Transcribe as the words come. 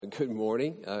Good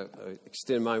morning. I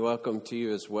extend my welcome to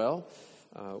you as well.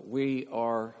 We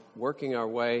are working our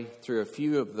way through a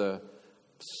few of the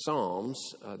Psalms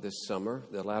this summer,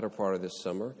 the latter part of this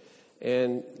summer.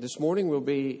 And this morning we'll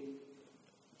be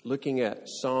looking at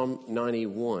Psalm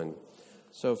 91.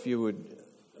 So if you would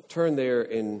turn there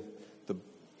in the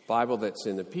Bible that's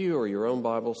in the pew or your own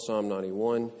Bible, Psalm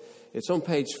 91. It's on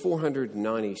page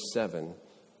 497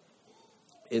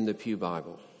 in the Pew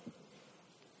Bible.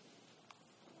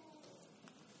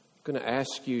 I'm going to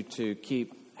ask you to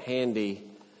keep handy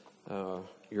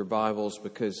your Bibles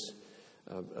because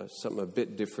something a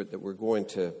bit different that we're going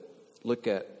to look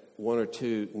at one or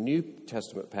two New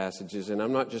Testament passages, and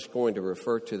I'm not just going to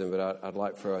refer to them, but I'd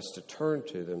like for us to turn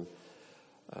to them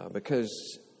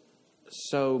because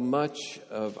so much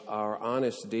of our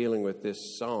honest dealing with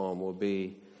this psalm will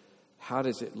be, how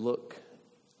does it look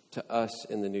to us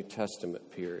in the New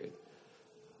Testament period?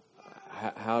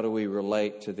 How do we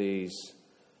relate to these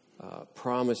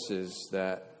promises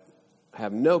that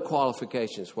have no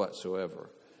qualifications whatsoever,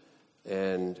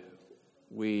 and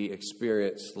we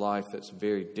experience life that's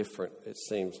very different, it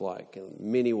seems like, in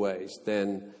many ways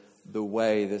than the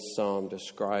way this psalm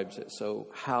describes it. So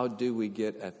how do we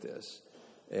get at this?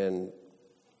 And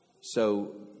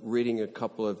so reading a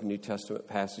couple of New Testament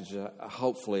passages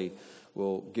hopefully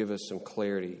will give us some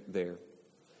clarity there.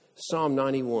 Psalm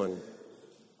 91.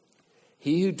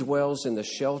 He who dwells in the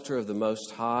shelter of the Most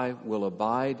High will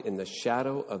abide in the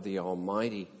shadow of the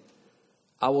Almighty.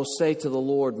 I will say to the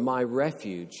Lord, my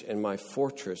refuge and my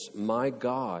fortress, my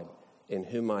God, in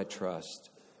whom I trust.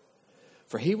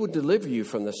 For he will deliver you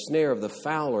from the snare of the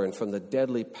fowler and from the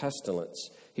deadly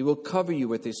pestilence. He will cover you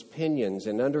with his pinions,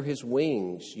 and under his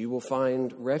wings you will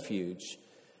find refuge.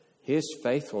 His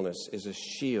faithfulness is a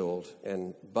shield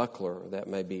and buckler, that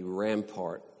may be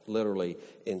rampart, literally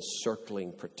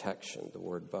encircling protection, the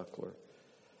word buckler.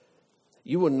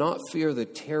 You will not fear the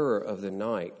terror of the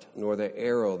night, nor the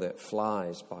arrow that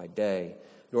flies by day,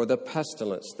 nor the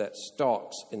pestilence that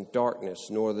stalks in darkness,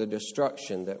 nor the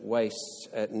destruction that wastes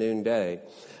at noonday.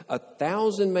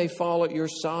 1,000 may fall at your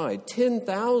side,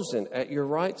 10,000 at your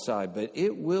right side, but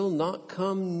it will not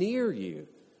come near you.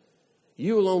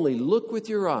 You will only look with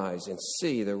your eyes and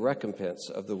see the recompense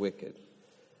of the wicked.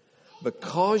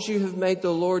 Because you have made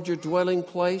the Lord your dwelling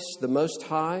place, the Most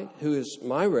High, who is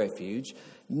my refuge,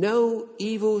 no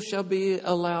evil shall be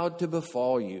allowed to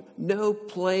befall you, no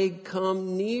plague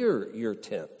come near your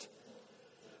tent.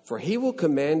 For he will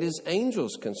command his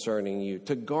angels concerning you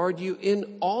to guard you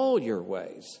in all your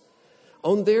ways.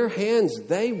 On their hands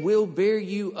they will bear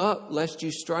you up, lest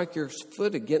you strike your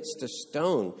foot against a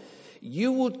stone.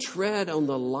 You will tread on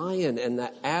the lion and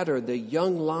the adder, the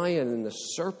young lion and the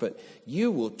serpent. You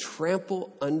will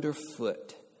trample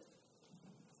underfoot.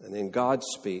 And then God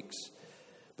speaks.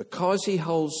 Because he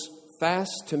holds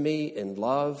fast to me in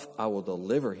love, I will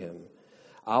deliver him.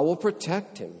 I will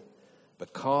protect him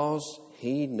because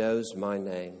he knows my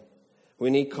name.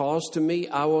 When he calls to me,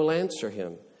 I will answer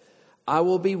him. I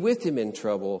will be with him in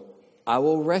trouble. I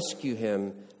will rescue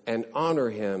him and honor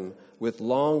him. With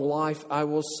long life I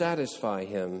will satisfy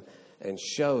him and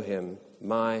show him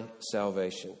my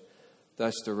salvation.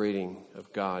 Thus the reading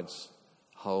of God's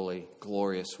holy,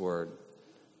 glorious word.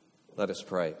 Let us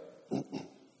pray.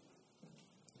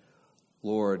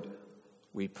 Lord,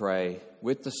 we pray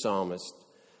with the psalmist,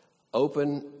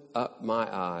 open up my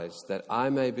eyes that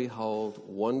I may behold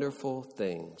wonderful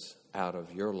things out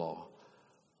of your law.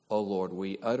 O Lord,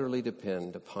 we utterly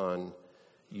depend upon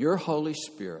your Holy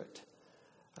Spirit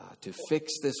to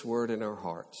fix this word in our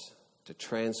hearts, to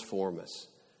transform us,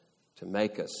 to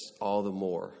make us all the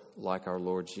more like our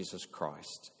Lord Jesus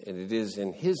Christ. And it is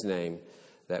in his name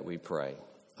that we pray.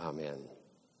 Amen.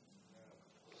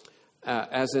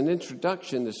 As an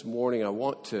introduction this morning, I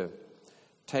want to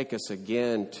take us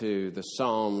again to the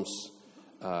Psalms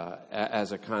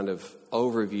as a kind of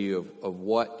overview of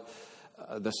what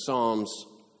the Psalms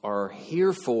are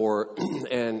here for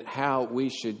and how we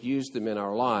should use them in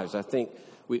our lives. I think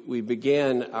we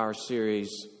began our series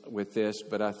with this,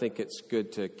 but I think it's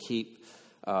good to keep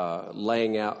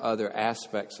laying out other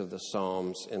aspects of the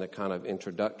Psalms in a kind of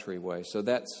introductory way. So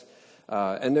that's,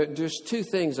 and there's two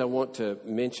things I want to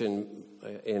mention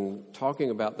in talking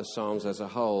about the Psalms as a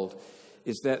whole,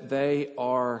 is that they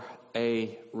are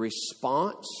a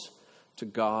response to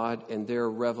God and their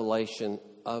revelation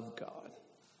of God.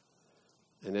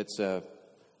 And it's an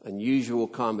unusual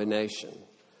combination.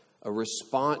 A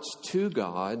response to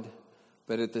God,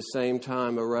 but at the same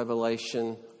time a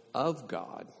revelation of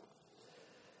God.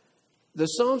 The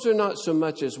Psalms are not so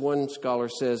much, as one scholar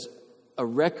says, a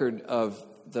record of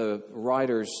the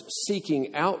writers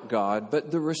seeking out God, but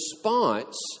the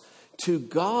response to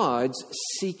God's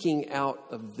seeking out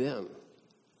of them.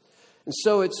 And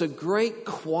so it's a great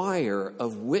choir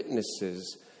of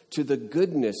witnesses to the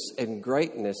goodness and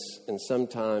greatness and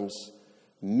sometimes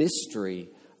mystery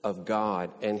of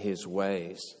God and His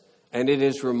ways. And it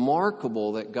is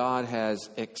remarkable that God has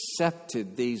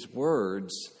accepted these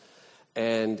words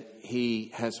and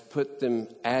He has put them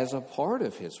as a part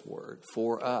of His Word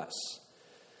for us.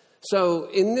 So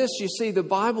in this, you see, the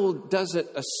Bible doesn't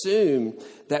assume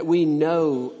that we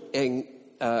know and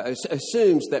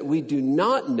assumes that we do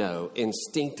not know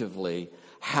instinctively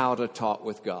how to talk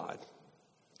with God.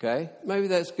 Okay? Maybe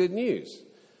that's good news.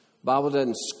 The Bible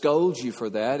doesn't scold you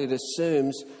for that. It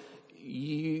assumes,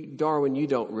 Darwin, you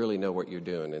don't really know what you're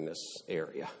doing in this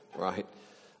area, right?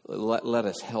 Let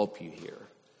us help you here.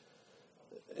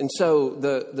 And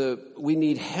so we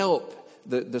need help,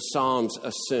 the Psalms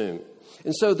assume.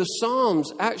 And so the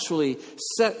Psalms actually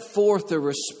set forth the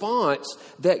response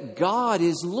that God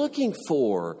is looking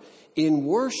for in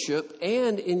worship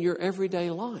and in your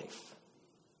everyday life.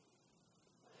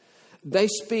 They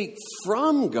speak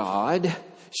from God,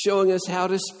 showing us how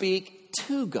to speak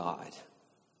to God.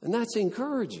 And that's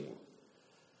encouraging.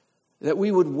 That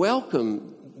we would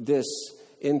welcome this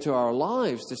into our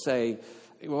lives to say,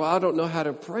 well, I don't know how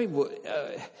to pray. Well,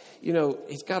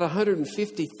 he's got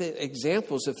 150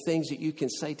 examples of things that you can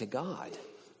say to God,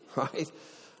 right?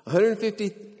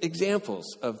 150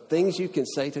 examples of things you can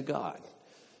say to God.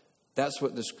 That's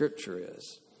what the Scripture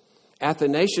is.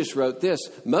 Athanasius wrote this: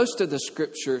 most of the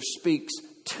Scripture speaks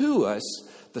to us,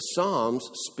 the Psalms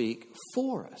speak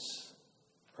for us,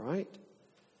 right?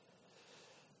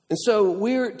 And so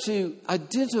we're to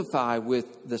identify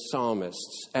with the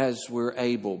psalmists as we're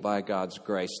able by God's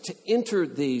grace to enter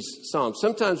these psalms.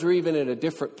 Sometimes we're even in a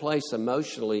different place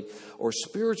emotionally or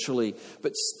spiritually,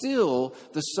 but still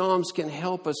the psalms can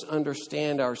help us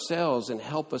understand ourselves and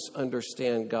help us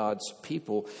understand God's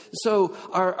people. So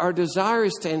our desire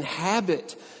is to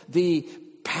inhabit the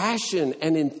passion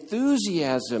and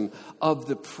enthusiasm of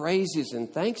the praises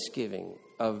and thanksgiving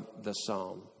of the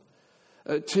psalm.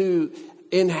 To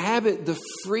inhabit the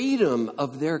freedom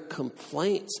of their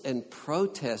complaints and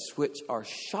protests, which are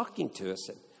shocking to us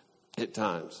at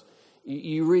times.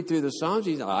 You read through the Psalms,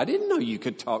 you say, I didn't know you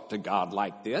could talk to God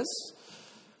like this.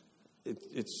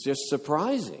 It's just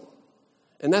surprising.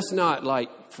 And that's not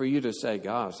like for you to say,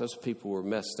 gosh, those people were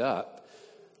messed up.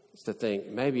 It's to think,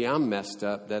 maybe I'm messed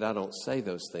up that I don't say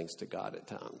those things to God at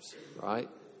times, right?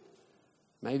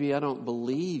 Maybe I don't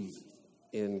believe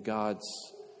in God's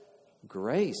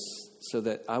grace so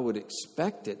that I would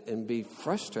expect it and be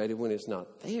frustrated when it's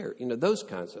not there. Those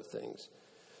kinds of things.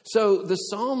 So the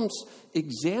Psalms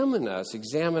examine us,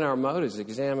 examine our motives,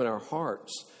 examine our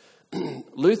hearts.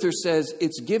 Luther says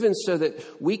it's given so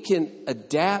that we can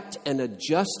adapt and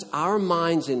adjust our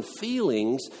minds and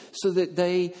feelings so that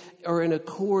they are in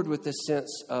accord with the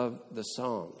sense of the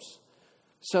Psalms.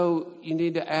 So you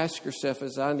need to ask yourself,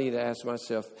 as I need to ask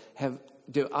myself,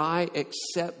 do I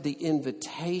accept the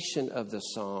invitation of the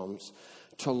Psalms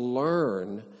to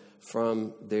learn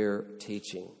from their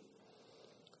teaching?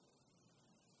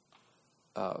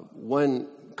 One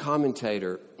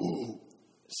commentator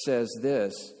says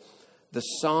this, the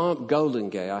Psalm,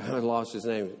 Goldingay, I lost his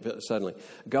name suddenly.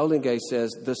 Goldingay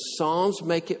says, the Psalms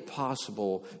make it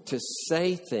possible to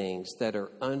say things that are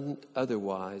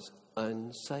otherwise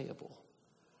unsayable.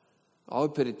 I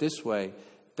would put it this way,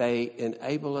 they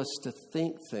enable us to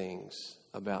think things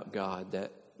about God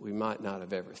that we might not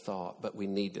have ever thought, but we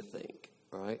need to think,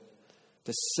 right?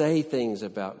 To say things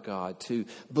about God, to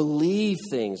believe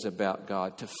things about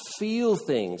God, to feel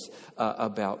things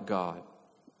about God.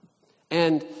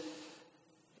 And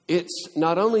it's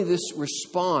not only this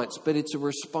response, but it's a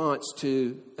response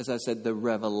to, as I said, the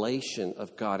revelation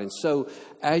of God. And so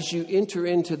as you enter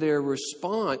into their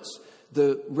response,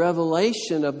 the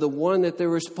revelation of the one that they're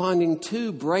responding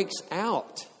to breaks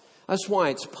out. That's why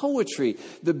it's poetry.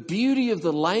 The beauty of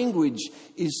the language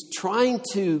is trying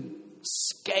to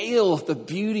scale the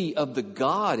beauty of the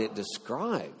God it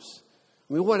describes.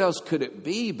 I mean, what else could it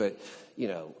be but,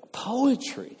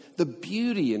 poetry, the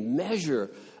beauty and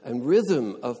measure and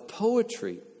rhythm of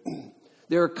poetry.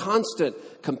 There are constant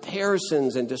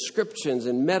comparisons and descriptions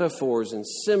and metaphors and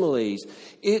similes.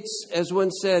 It's, as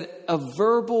one said, a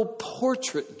verbal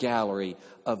portrait gallery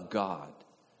of God.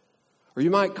 Or you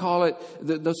might call it,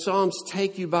 the Psalms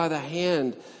take you by the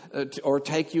hand or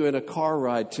take you in a car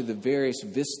ride to the various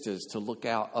vistas to look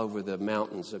out over the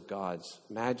mountains of God's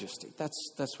majesty.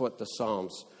 That's what the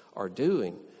Psalms are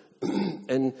doing.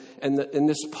 And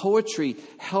this poetry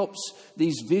helps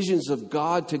these visions of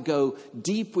God to go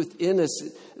deep within us.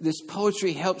 This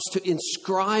poetry helps to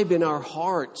inscribe in our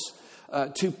hearts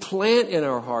to plant in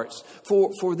our hearts,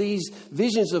 for these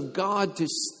visions of God to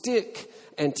stick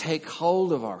and take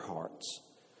hold of our hearts.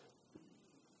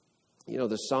 You know,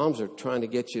 the Psalms are trying to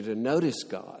get you to notice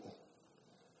God,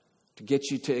 to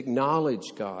get you to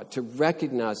acknowledge God, to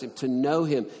recognize Him, to know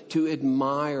Him, to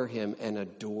admire Him and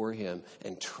adore Him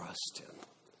and trust Him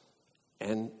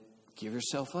and give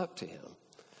yourself up to Him.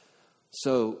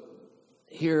 So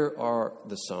here are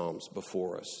the Psalms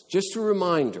before us. Just a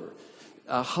reminder,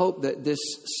 I hope that this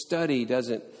study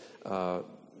doesn't,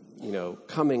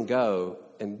 come and go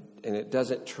and it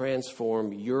doesn't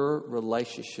transform your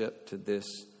relationship to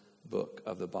this book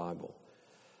of the Bible.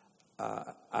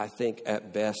 I think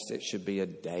at best it should be a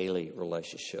daily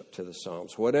relationship to the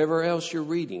Psalms. Whatever else you're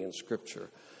reading in Scripture,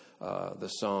 the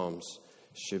Psalms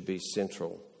should be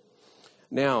central.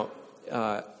 Now,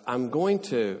 I'm going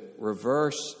to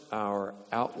reverse our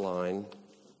outline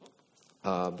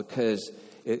because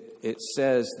it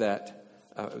says that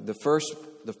the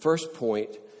first point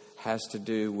has to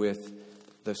do with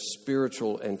the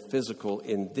spiritual and physical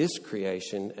in this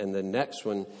creation, and the next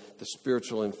one, the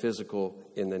spiritual and physical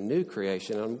in the new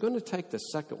creation. And I'm going to take the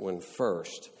second one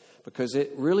first because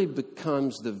it really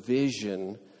becomes the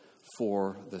vision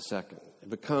for the second.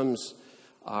 It becomes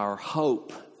our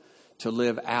hope to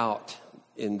live out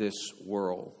in this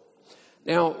world.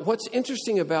 Now, what's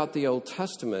interesting about the Old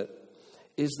Testament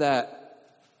is that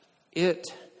it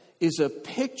is a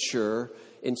picture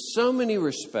in so many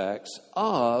respects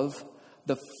of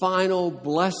the final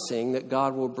blessing that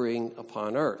God will bring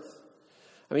upon earth.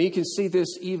 I mean, you can see this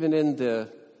even in the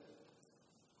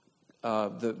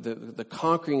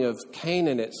conquering of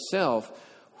Canaan itself,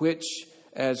 which,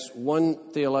 as one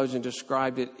theologian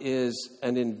described it, is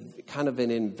kind of an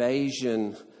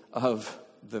invasion of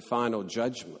the final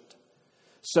judgment.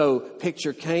 So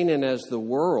picture Canaan as the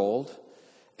world,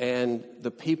 and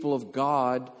the people of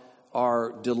God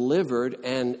are delivered,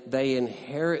 and they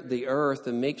inherit the earth.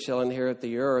 The meek shall inherit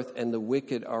the earth, and the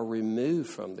wicked are removed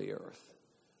from the earth.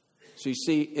 So you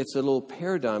see, it's a little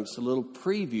paradigm, it's a little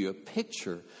preview, a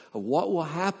picture of what will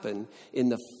happen in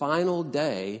the final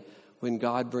day when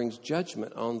God brings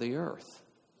judgment on the earth.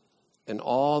 And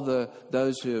all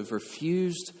those who have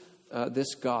refused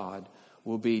this God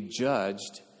will be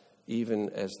judged even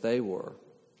as they were.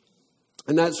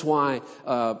 And that's why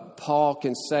Paul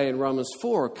can say in Romans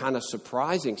 4, a kind of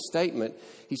surprising statement.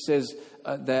 He says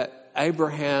that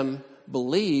Abraham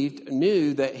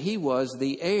knew that he was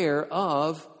the heir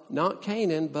of, not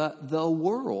Canaan, but the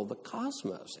world, the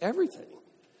cosmos, everything.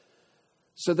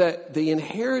 So that the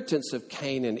inheritance of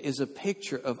Canaan is a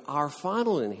picture of our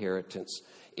final inheritance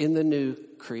in the new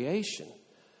creation.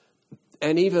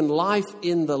 And even life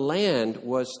in the land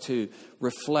was to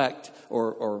reflect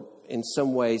or in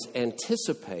some ways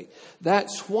anticipate.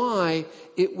 That's why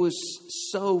it was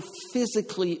so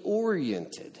physically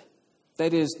oriented.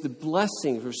 That is, the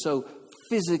blessings were so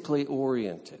physically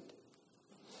oriented.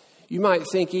 You might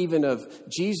think even of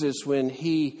Jesus when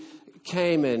He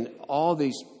came and all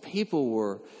these people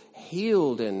were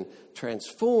healed and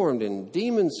transformed and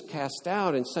demons cast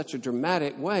out in such a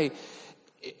dramatic way.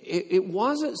 It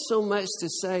wasn't so much to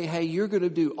say, hey, you're going to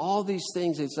do all these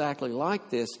things exactly like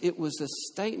this. It was a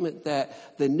statement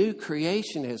that the new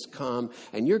creation has come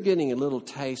and you're getting a little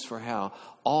taste for how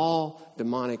all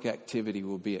demonic activity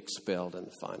will be expelled in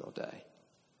the final day.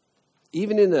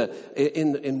 Even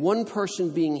in one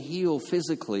person being healed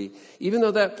physically, even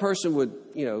though that person would,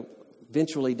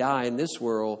 eventually die in this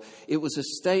world, it was a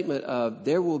statement of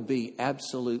there will be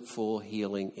absolute full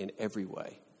healing in every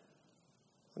way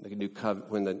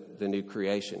when the new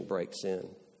creation breaks in.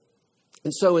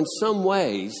 And so in some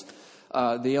ways,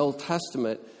 the Old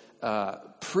Testament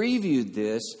previewed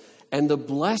this, and the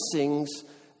blessings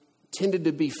tended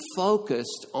to be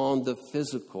focused on the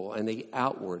physical and the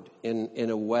outward in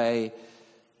a way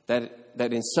that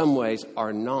in some ways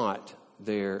are not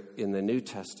there in the New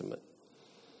Testament.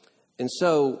 And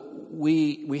so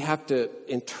we have to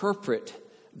interpret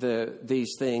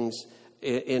these things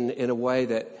in a way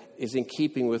that is in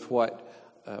keeping with what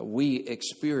we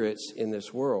experience in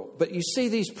this world. But you see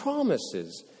these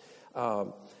promises.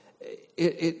 For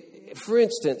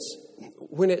instance,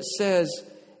 when it says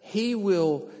He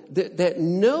will, that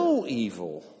no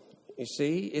evil, you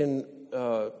see,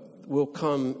 will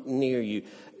come near you.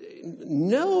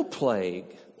 No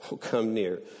plague will come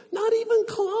near. Not even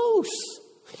close.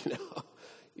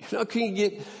 Can you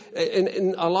get?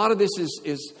 And a lot of this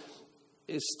is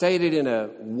stated in a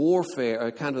warfare,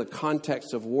 a kind of the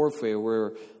context of warfare,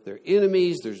 where there are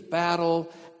enemies, there's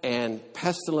battle, and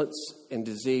pestilence and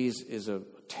disease is a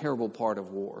terrible part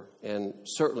of war, and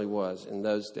certainly was in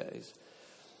those days.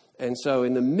 And so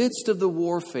in the midst of the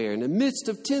warfare, in the midst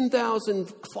of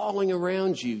 10,000 falling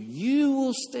around you, you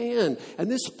will stand. And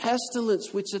this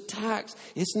pestilence which attacks,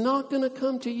 it's not going to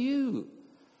come to you.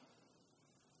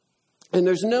 And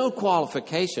there's no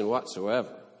qualification whatsoever.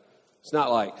 It's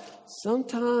not like,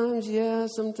 sometimes yeah,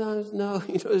 sometimes no.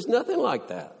 There's nothing like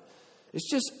that. It's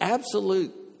just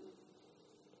absolute.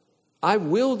 I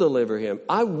will deliver him.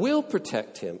 I will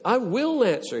protect him. I will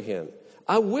answer him.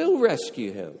 I will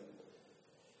rescue him.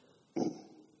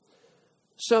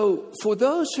 So for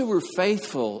those who were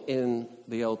faithful in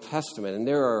the Old Testament, and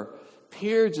there are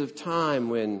periods of time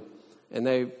when, and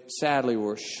they sadly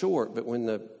were short, but when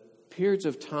the periods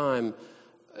of time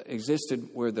existed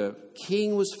where the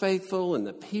king was faithful and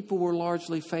the people were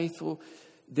largely faithful,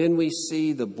 then we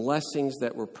see the blessings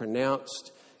that were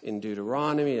pronounced in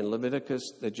Deuteronomy and Leviticus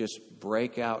that just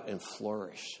break out and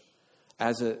flourish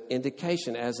as an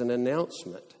indication, as an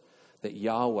announcement that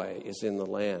Yahweh is in the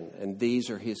land and these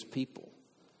are his people.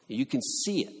 You can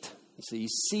see it. You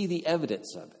see the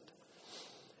evidence of it.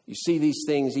 You see these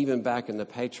things even back in the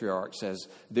patriarchs as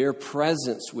their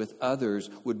presence with others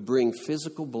would bring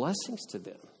physical blessings to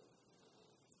them.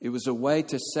 It was a way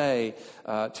to say,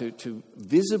 to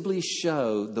visibly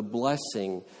show the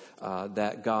blessing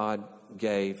that God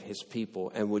gave his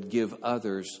people and would give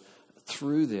others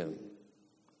through them.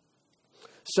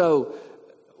 So,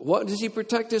 what does he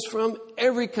protect us from?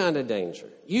 Every kind of danger.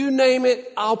 You name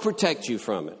it, I'll protect you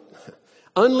from it.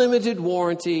 Unlimited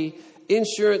warranty,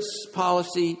 insurance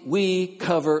policy, we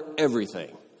cover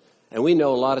everything. And we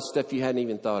know a lot of stuff you hadn't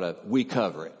even thought of. We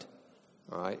cover it.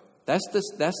 All right? That's the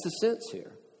sense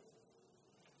here.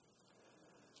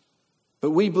 But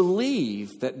we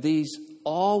believe that these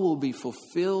all will be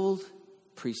fulfilled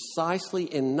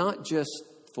precisely, and not just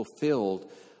fulfilled,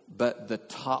 but the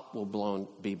top will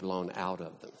be blown out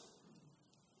of them.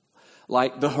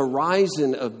 Like the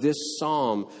horizon of this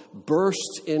psalm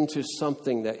bursts into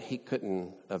something that he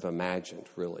couldn't have imagined,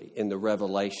 really, in the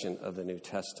revelation of the New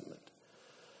Testament.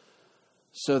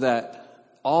 So that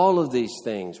all of these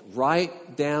things,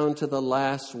 right down to the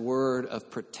last word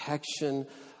of protection,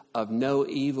 of no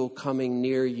evil coming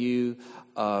near you,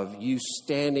 of you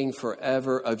standing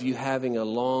forever, of you having a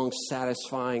long,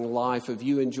 satisfying life, of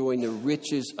you enjoying the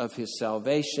riches of his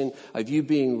salvation, of you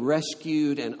being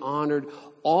rescued and honored,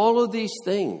 all of these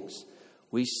things,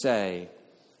 we say,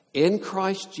 in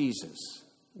Christ Jesus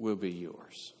will be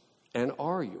yours and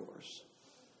are yours.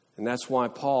 And that's why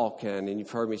Paul can, and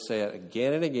you've heard me say it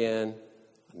again and again,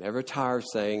 I never tire of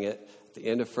saying it, at the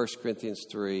end of 1 Corinthians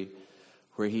 3,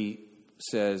 where he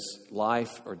says,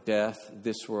 life or death,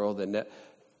 this world, and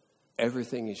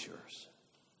everything is yours.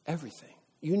 Everything.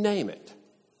 You name it.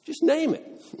 Just name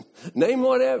it. Name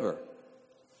whatever.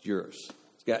 Yours.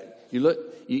 You're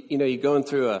going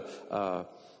through a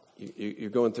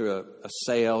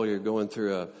sale, you're going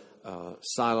through a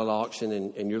silent auction,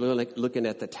 and you're looking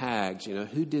at the tags.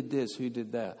 Who did this, who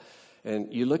did that,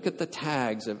 and you look at the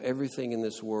tags of everything in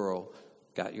this world.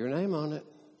 Got your name on it.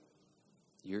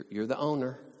 You're the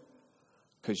owner,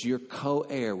 because you're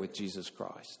co-heir with Jesus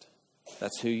Christ.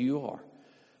 That's who you are.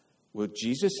 Will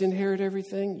Jesus inherit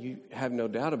everything? You have no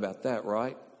doubt about that,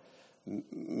 right?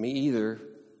 Me either.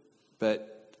 But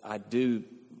I do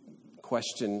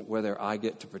question whether I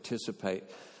get to participate.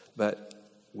 But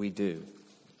we do.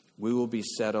 We will be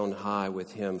set on high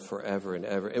with him forever and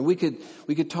ever. And we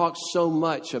could talk so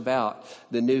much about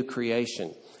the new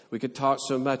creation. We could talk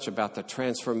so much about the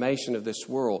transformation of this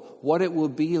world, what it will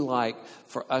be like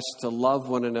for us to love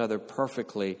one another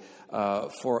perfectly,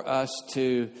 for us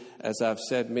to, as I've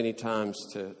said many times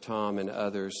to Tom and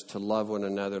others, to love one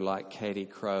another like Katie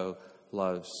Crow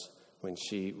loves when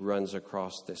she runs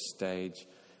across this stage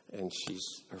and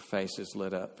her face is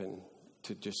lit up, and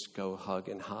to just go hug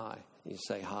and hi. You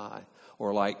say hi.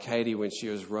 Or like Katie when she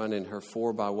was running her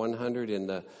 4x100 in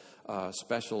the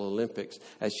Special Olympics,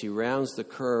 as she rounds the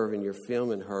curve and you're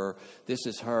filming her, this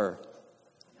is her.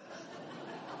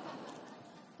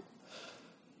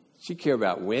 She cared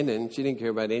about winning. She didn't care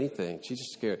about anything. She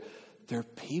just cared. There are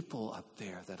people up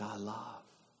there that I love.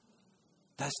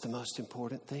 That's the most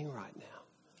important thing right now.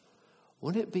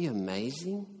 Wouldn't it be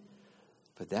amazing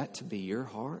for that to be your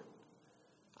heart?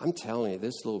 I'm telling you,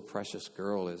 this little precious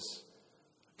girl is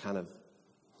kind of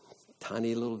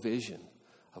tiny little vision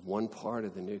of one part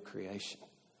of the new creation.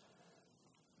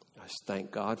 I just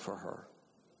thank God for her.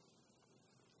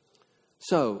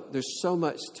 So there's so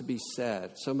much to be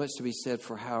said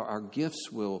for how our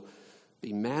gifts will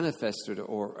be manifested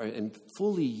and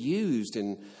fully used,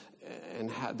 and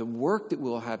how the work that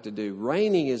we'll have to do.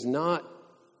 Reigning is not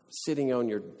sitting on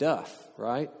your duff,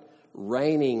 right?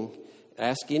 Reigning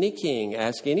Ask any king,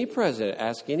 ask any president,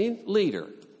 ask any leader,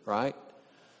 right?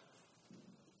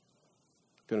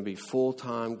 Going to be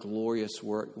full-time, glorious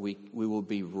work. We will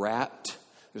be wrapped.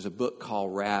 There's a book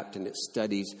called Wrapped, and it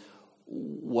studies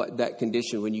what that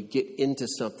condition, when you get into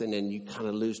something and you kind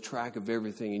of lose track of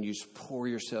everything and you just pour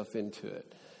yourself into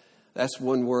it. That's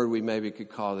one word we maybe could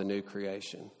call the new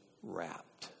creation.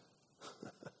 Wrapped.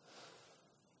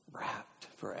 Wrapped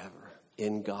forever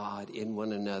in God, in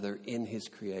one another, in His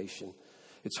creation.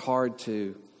 It's hard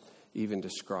to even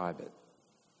describe it.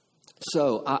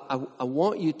 So I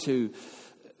want you to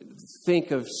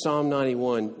think of Psalm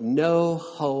 91, no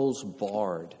holes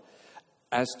barred,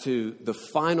 as to the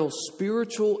final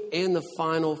spiritual and the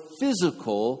final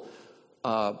physical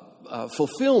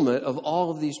fulfillment of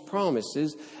all of these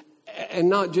promises. And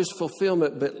not just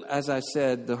fulfillment, but as I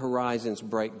said, the horizons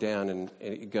break down and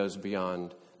it goes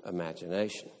beyond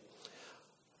imagination.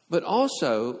 But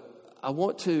also, I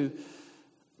want to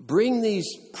bring these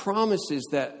promises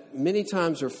that many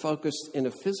times are focused in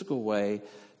a physical way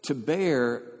to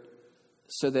bear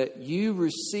so that you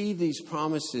receive these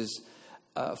promises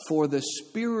for the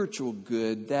spiritual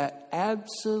good that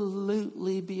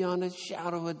absolutely, beyond a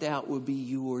shadow of a doubt, will be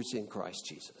yours in Christ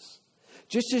Jesus.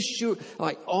 Just as sure,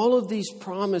 like all of these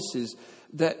promises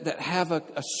that have a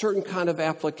certain kind of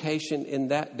application in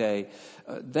that day,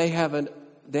 they have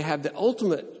the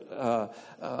ultimate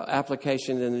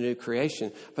application in the new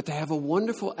creation, but they have a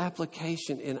wonderful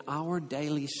application in our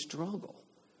daily struggle.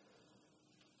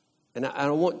 And I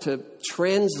want to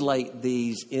translate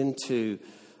these into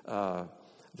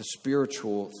the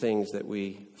spiritual things that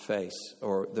we face,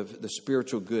 or the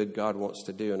spiritual good God wants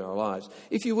to do in our lives.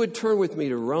 If you would turn with me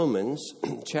to Romans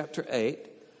chapter 8,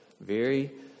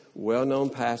 very well-known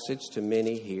passage to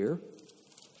many here.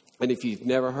 And if you've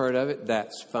never heard of it,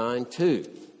 that's fine too.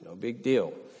 No big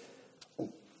deal.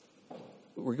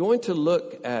 We're going to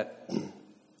look at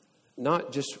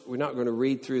we're not going to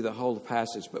read through the whole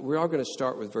passage, but we are going to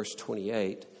start with verse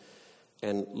 28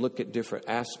 and look at different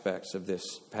aspects of this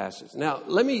passage. Now,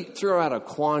 let me throw out a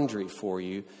quandary for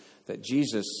you that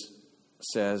Jesus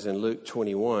says in Luke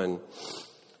 21.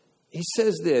 He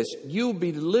says this, you'll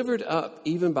be delivered up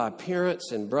even by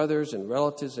parents and brothers and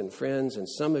relatives and friends, and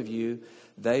some of you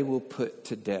they will put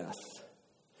to death.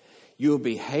 You will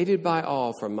be hated by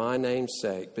all for my name's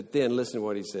sake. But then listen to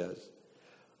what he says.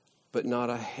 But not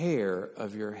a hair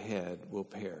of your head will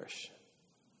perish.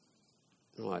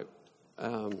 I'm like,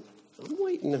 I'm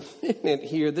waiting a minute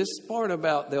here. This part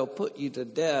about they'll put you to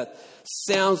death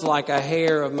sounds like a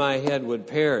hair of my head would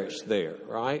perish there,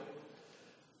 right?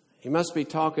 He must be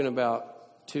talking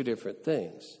about two different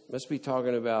things. He must be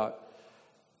talking about,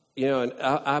 and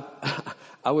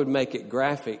I would make it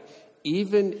graphic.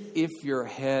 Even if your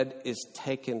head is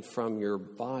taken from your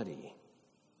body,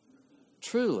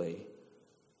 truly,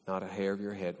 not a hair of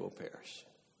your head will perish.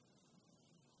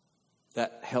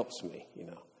 That helps me,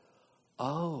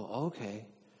 Oh, okay.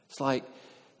 It's like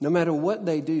no matter what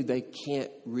they do, they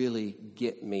can't really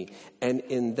get me. And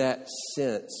in that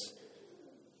sense,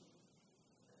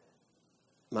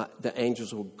 the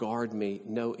angels will guard me.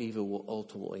 No evil will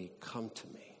ultimately come to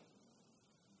me.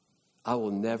 I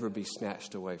will never be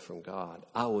snatched away from God.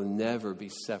 I will never be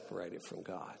separated from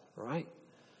God, right?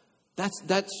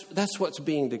 That's what's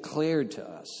being declared to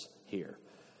us here.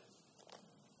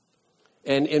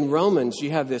 And in Romans,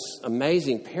 you have this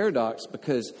amazing paradox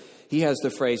because he has the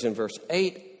phrase in verse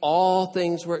 8, all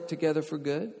things work together for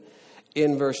good.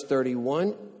 In verse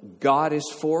 31, God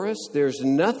is for us. There's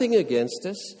nothing against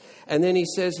us. And then he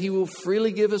says he will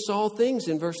freely give us all things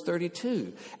in verse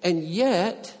 32. And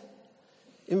yet,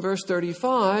 in verse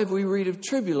 35, we read of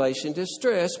tribulation,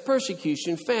 distress,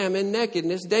 persecution, famine,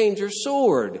 nakedness, danger,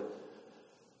 sword.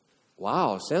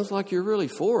 Wow, sounds like you're really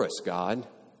for us, God.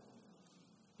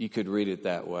 You could read it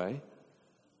that way.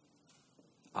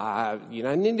 I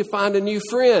need to find a new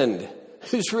friend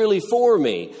who's really for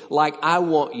me, like I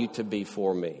want you to be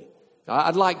for me.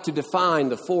 I'd like to define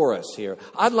the for us here.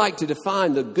 I'd like to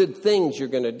define the good things you're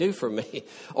going to do for me,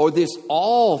 or this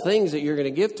all things that you're going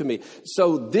to give to me.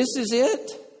 So this is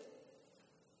it?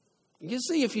 You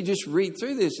see, if you just read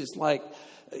through this, it's like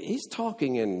he's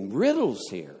talking in riddles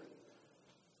here.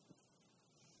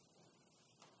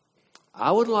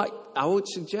 I would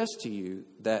suggest to you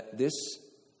that this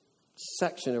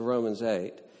section of Romans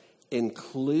 8,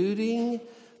 including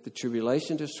the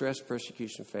tribulation, distress,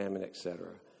 persecution, famine, etc.,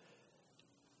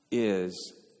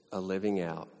 is a living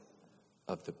out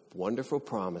of the wonderful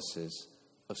promises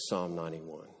of Psalm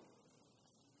 91.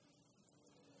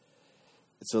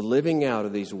 It's a living out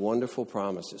of these wonderful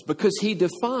promises because he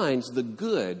defines the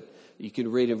good. You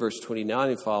can read in verse 29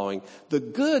 and following, the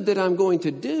good that I'm going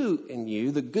to do in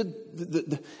you,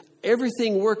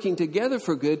 everything working together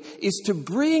for good, is to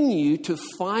bring you to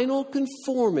final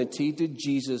conformity to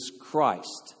Jesus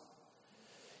Christ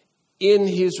in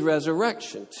his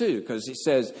resurrection, too, because he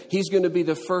says he's going to be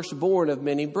the firstborn of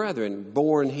many brethren.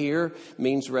 Born here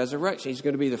means resurrection. He's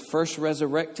going to be the first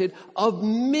resurrected of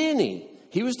many.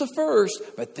 He was the first,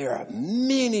 but there are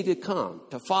many to come,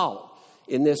 to follow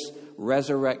in this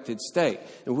resurrected state,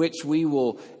 in which we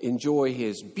will enjoy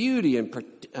his beauty and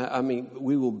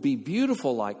we will be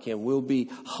beautiful like him. We'll be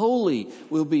holy.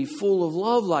 We'll be full of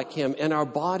love like him. And our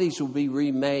bodies will be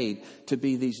remade to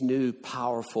be these new,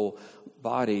 powerful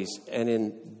bodies. And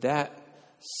in that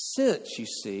sense, you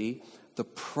see, the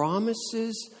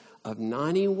promises of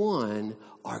 91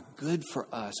 are good for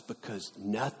us because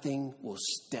nothing will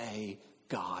stay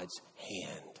God's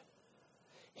hand.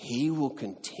 He will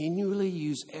continually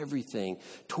use everything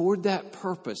toward that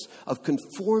purpose of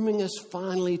conforming us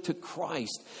finally to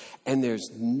Christ. And there's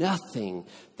nothing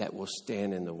that will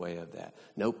stand in the way of that.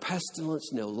 No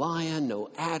pestilence, no lion,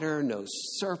 no adder, no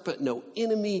serpent, no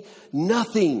enemy,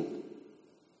 nothing.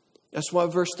 That's why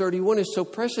verse 31 is so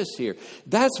precious here.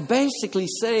 That's basically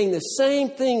saying the same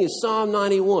thing as Psalm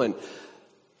 91.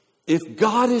 If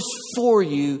God is for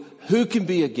you, who can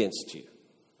be against you?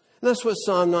 And that's what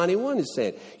Psalm 91 is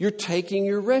saying. You're taking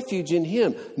your refuge in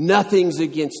him. Nothing's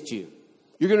against you.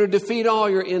 You're going to defeat all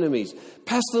your enemies.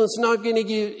 Pestilence not going to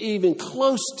get even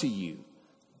close to you.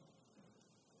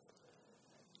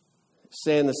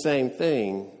 Saying the same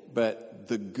thing, but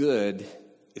the good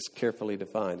is carefully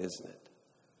defined, isn't it?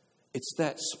 It's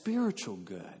that spiritual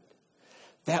good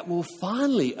that will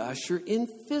finally usher in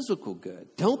physical good.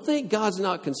 Don't think God's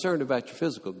not concerned about your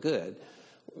physical good.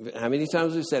 How many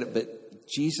times we've said it, but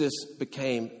Jesus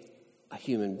became a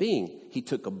human being. He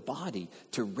took a body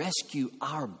to rescue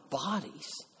our bodies.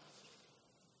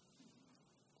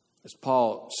 As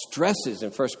Paul stresses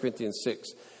in 1 Corinthians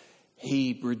 6,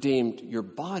 he redeemed your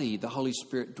body. The Holy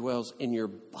Spirit dwells in your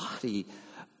body.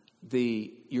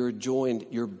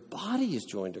 Your body is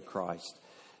joined to Christ.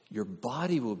 Your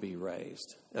body will be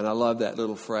raised. And I love that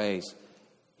little phrase.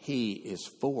 He is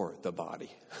for the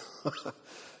body.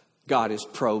 God is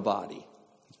pro-body.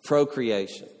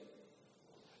 Procreation.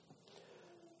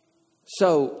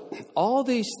 So all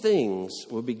these things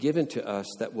will be given to us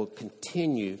that will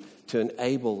continue to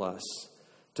enable us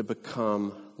to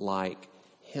become like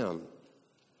him.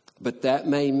 But that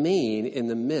may mean in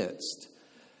the midst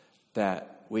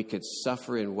that we could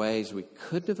suffer in ways we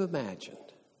couldn't have imagined.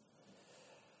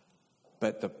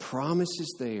 But the promise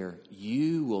is there.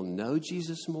 You will know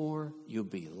Jesus more. You'll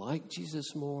be like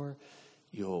Jesus more.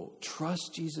 You'll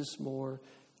trust Jesus more.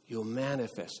 You'll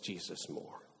manifest Jesus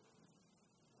more.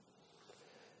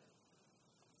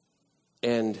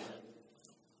 And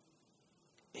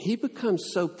he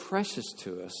becomes so precious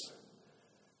to us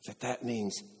that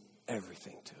means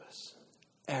everything to us.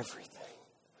 Everything.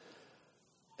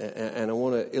 And I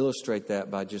want to illustrate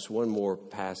that by just one more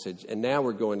passage. And now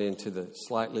we're going into the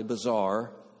slightly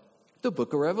bizarre, the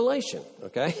book of Revelation.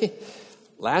 Okay?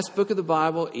 Last book of the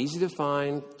Bible, easy to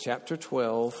find, chapter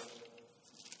 12.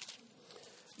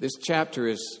 This chapter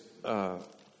is kind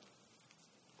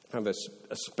of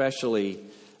especially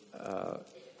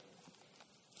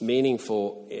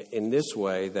meaningful in this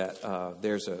way that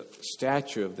there's a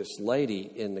statue of this lady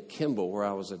in the Kimball where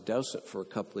I was a docent for a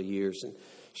couple of years. And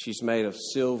she's made of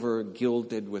silver,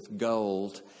 gilded with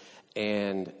gold.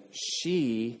 And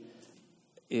she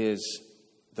is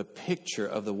the picture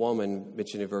of the woman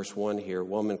mentioned in verse 1 here,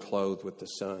 woman clothed with the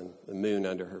sun, the moon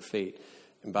under her feet.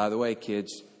 And by the way,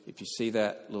 kids, if you see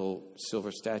that little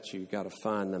silver statue, you've got to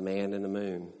find the man in the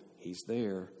moon. He's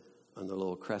there on the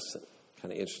little crescent.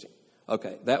 Kind of interesting.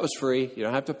 Okay, that was free. You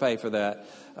don't have to pay for that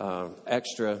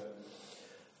extra.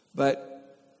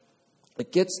 But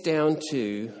it gets down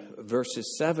to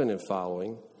verses 7 and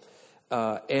following.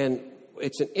 And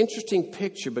it's an interesting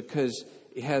picture because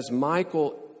it has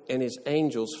Michael and his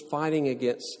angels fighting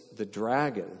against the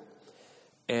dragon.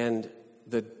 And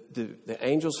the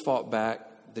angels fought back.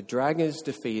 The dragon is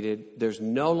defeated. There's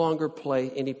no longer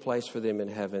any place for them in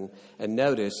heaven. And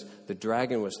notice, the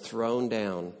dragon was thrown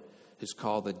down, who's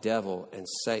called the devil and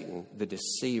Satan, the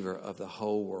deceiver of the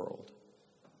whole world.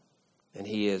 And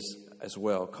he is as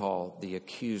well called the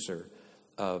accuser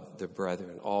of the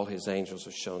brethren. All his angels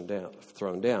are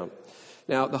thrown down.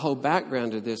 Now, the whole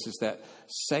background of this is that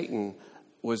Satan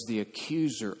was the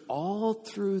accuser all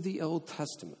through the Old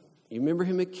Testament. You remember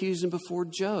him accusing before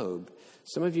Job.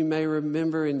 Some of you may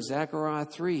remember in Zechariah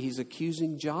 3, he's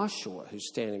accusing Joshua who's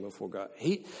standing before God.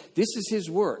 This is his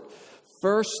work.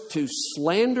 first to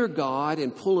slander God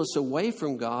and pull us away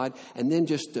from God, and then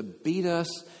just to beat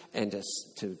us and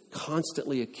to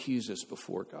constantly accuse us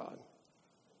before God.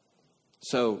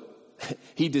 So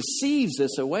he deceives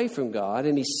us away from God,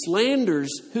 and he slanders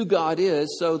who God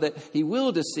is so that he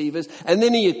will deceive us, and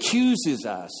then he accuses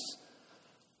us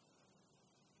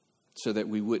so that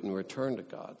we wouldn't return to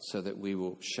God, so that we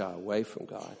will shy away from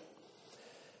God.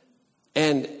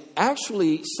 And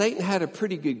actually, Satan had a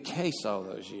pretty good case all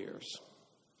those years.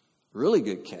 Really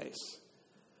good case.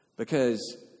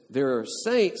 Because there are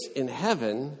saints in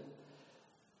heaven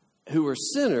who are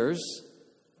sinners,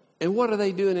 and what are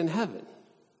they doing in heaven?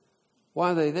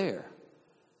 Why are they there?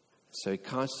 So he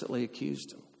constantly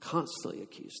accused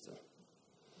them.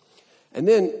 And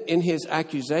then in his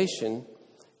accusation,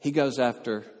 he goes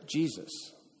after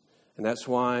Jesus. And that's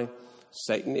why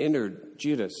Satan entered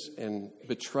Judas and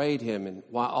betrayed him, and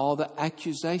why all the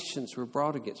accusations were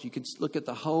brought against. You can look at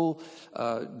the whole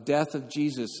death of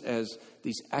Jesus as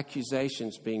these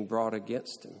accusations being brought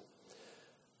against him.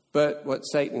 But what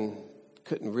Satan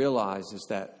couldn't realize is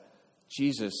that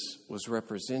Jesus was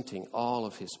representing all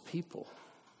of his people.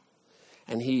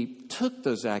 And he took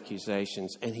those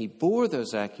accusations and he bore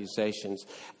those accusations,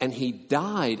 and he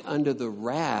died under the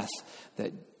wrath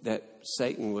that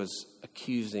Satan was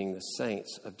accusing the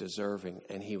saints of deserving,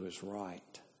 and he was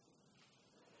right.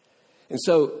 And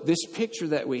so this picture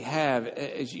that we have,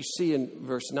 as you see in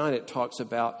verse 9, it talks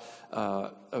about,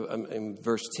 in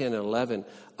verse 10 and 11,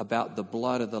 about the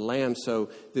blood of the Lamb. So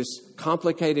this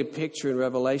complicated picture in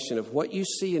Revelation of what you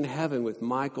see in heaven with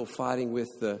Michael fighting with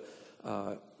the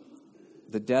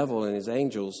devil and his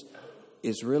angels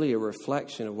is really a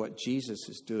reflection of what Jesus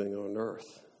is doing on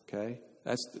earth. Okay?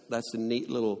 That's a neat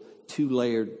little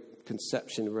two-layered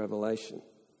conception of Revelation.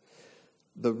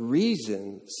 The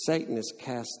reason Satan is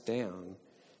cast down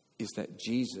is that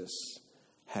Jesus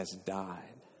has died.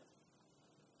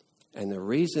 And the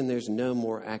reason there's no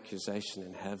more accusation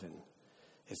in heaven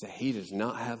is that he does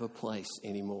not have a place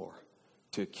anymore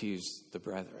to accuse the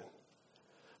brethren.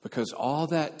 Because all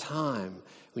that time,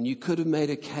 when you could have made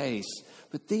a case,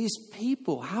 but these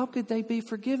people, how could they be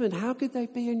forgiven? How could they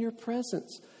be in your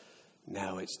presence?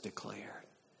 Now it's declared.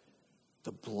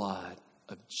 The blood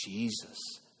of Jesus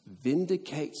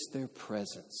vindicates their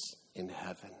presence in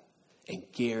heaven and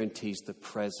guarantees the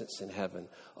presence in heaven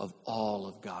of all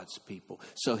of God's people.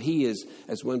 So he is,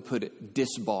 as one put it,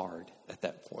 disbarred at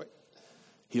that point.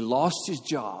 He lost his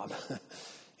job.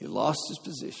 He lost his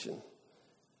position.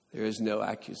 There is no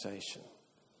accusation.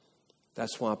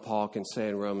 That's why Paul can say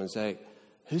in Romans 8,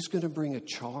 who's going to bring a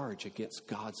charge against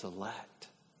God's elect?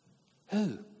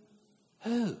 Who?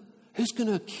 Who's going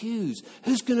to accuse?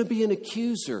 Who's going to be an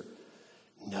accuser?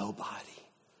 Nobody.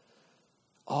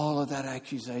 All of that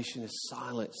accusation is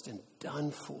silenced and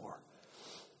done for.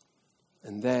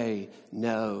 And they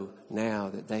know now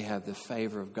that they have the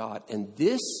favor of God. And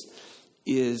this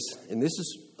is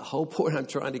the whole point I'm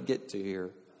trying to get to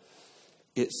here.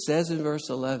 It says in verse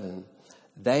 11,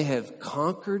 they have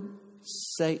conquered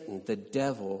Satan, the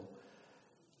devil,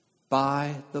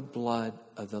 by the blood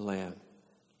of the Lamb.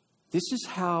 This is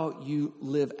how you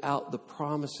live out the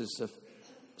promises of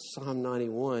Psalm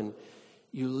 91.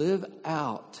 You live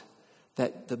out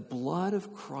that the blood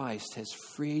of Christ has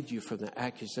freed you from the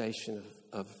accusation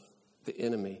of the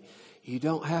enemy. You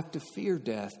don't have to fear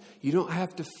death. You don't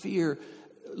have to fear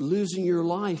losing your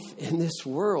life in this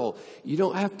world. You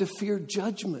don't have to fear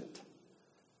judgment.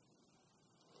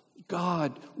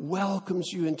 God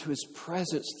welcomes you into his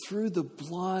presence through the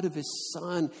blood of his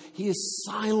Son. He has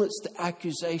silenced the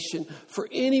accusation for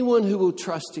anyone who will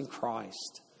trust in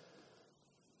Christ.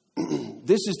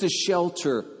 This is the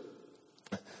shelter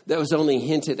that was only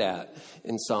hinted at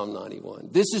in Psalm 91.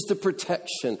 This is the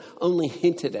protection only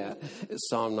hinted at in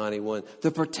Psalm 91.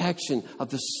 The protection of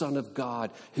the Son of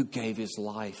God who gave his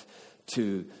life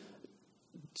to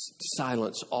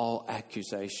silence all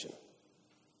accusation.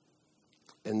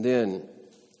 And then,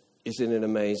 isn't it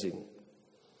amazing?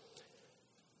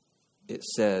 It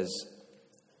says,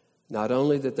 not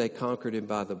only that they conquered him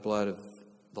by the blood of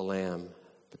the Lamb,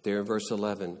 but there in verse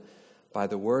 11, by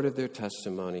the word of their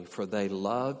testimony, for they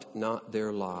loved not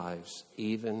their lives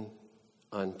even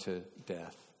unto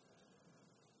death.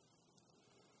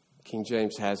 King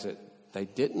James has it, they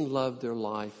didn't love their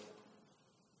life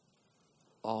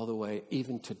all the way,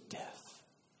 even to death.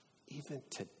 Even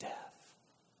to death.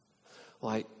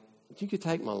 Like, you could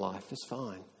take my life, it's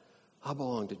fine. I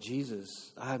belong to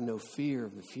Jesus. I have no fear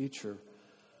of the future.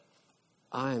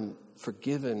 I'm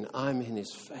forgiven. I'm in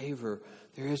his favor.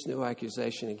 There is no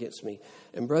accusation against me.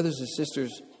 And brothers and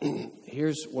sisters,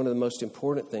 here's one of the most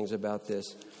important things about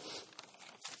this.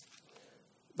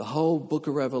 The whole book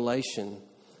of Revelation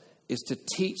is to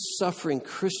teach suffering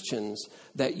Christians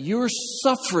that your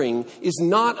suffering is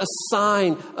not a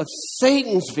sign of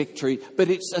Satan's victory, but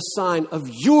it's a sign of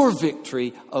your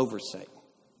victory over Satan.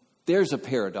 There's a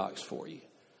paradox for you.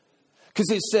 Because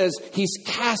it says he's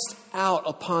cast out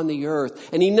upon the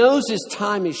earth, and he knows his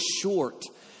time is short,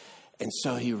 and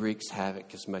so he wreaks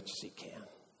havoc as much as he can.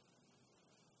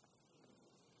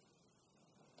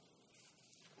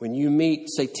 When you meet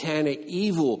satanic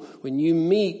evil, when you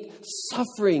meet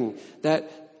suffering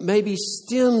that maybe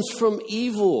stems from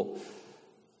evil,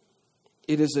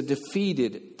 it is a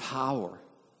defeated power.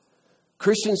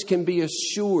 Christians can be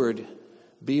assured,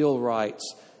 Beale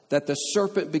writes, that the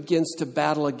serpent begins to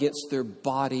battle against their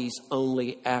bodies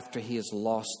only after he has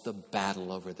lost the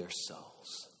battle over their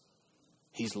souls.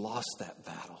 He's lost that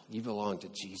battle. You belong to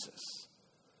Jesus.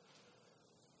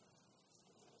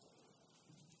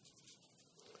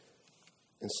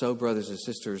 And so, brothers and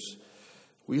sisters,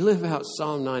 we live out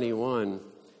Psalm 91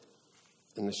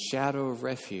 in the shadow of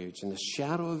refuge, in the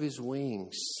shadow of his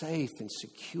wings, safe and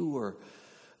secure.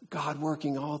 God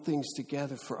working all things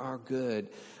together for our good.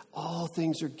 All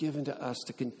things are given to us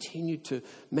to continue to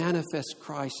manifest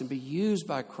Christ and be used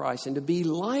by Christ and to be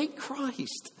like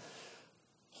Christ.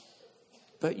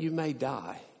 But you may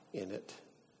die in it.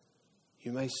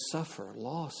 You may suffer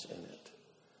loss in it.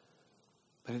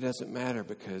 But it doesn't matter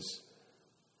because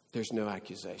there's no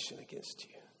accusation against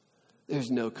you. There's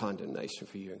no condemnation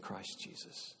for you in Christ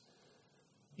Jesus.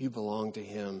 You belong to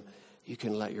him. You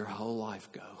can let your whole life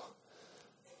go.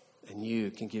 And you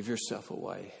can give yourself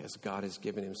away as God has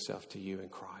given himself to you in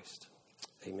Christ.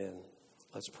 Amen.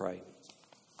 Let's pray.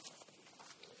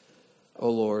 Oh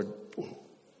Lord,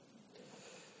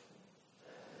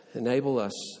 enable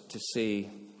us to see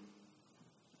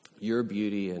your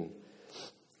beauty and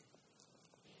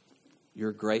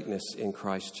your greatness in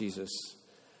Christ Jesus.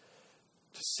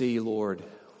 To see, Lord,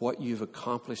 what you've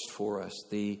accomplished for us,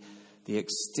 the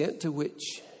extent to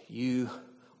which you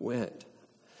went.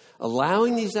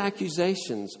 Allowing these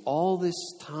accusations all this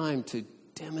time to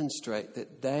demonstrate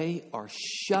that they are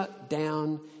shut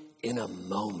down in a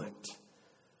moment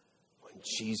when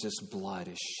Jesus' blood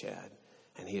is shed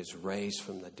and he is raised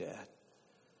from the dead.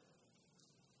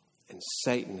 And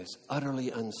Satan is utterly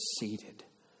unseated.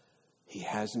 He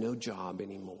has no job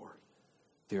anymore.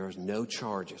 There are no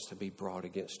charges to be brought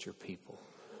against your people.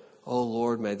 Oh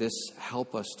Lord, may this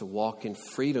help us to walk in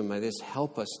freedom. May this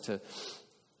help us to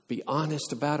be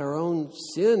honest about our own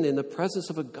sin in the presence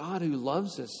of a God who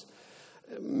loves us.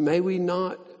 May we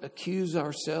not accuse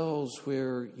ourselves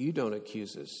where you don't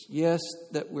accuse us. Yes,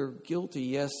 that we're guilty.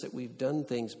 Yes, that we've done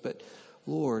things. But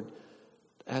Lord,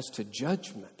 as to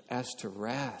judgment, as to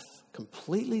wrath,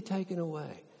 completely taken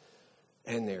away.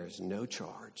 And there is no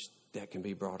charge that can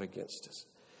be brought against us.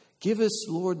 Give us,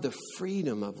 Lord, the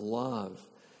freedom of love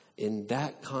in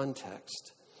that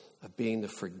context of being the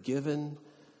forgiven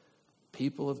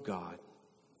people of God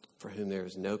for whom there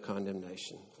is no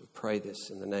condemnation. We pray this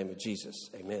in the name of Jesus.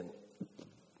 Amen.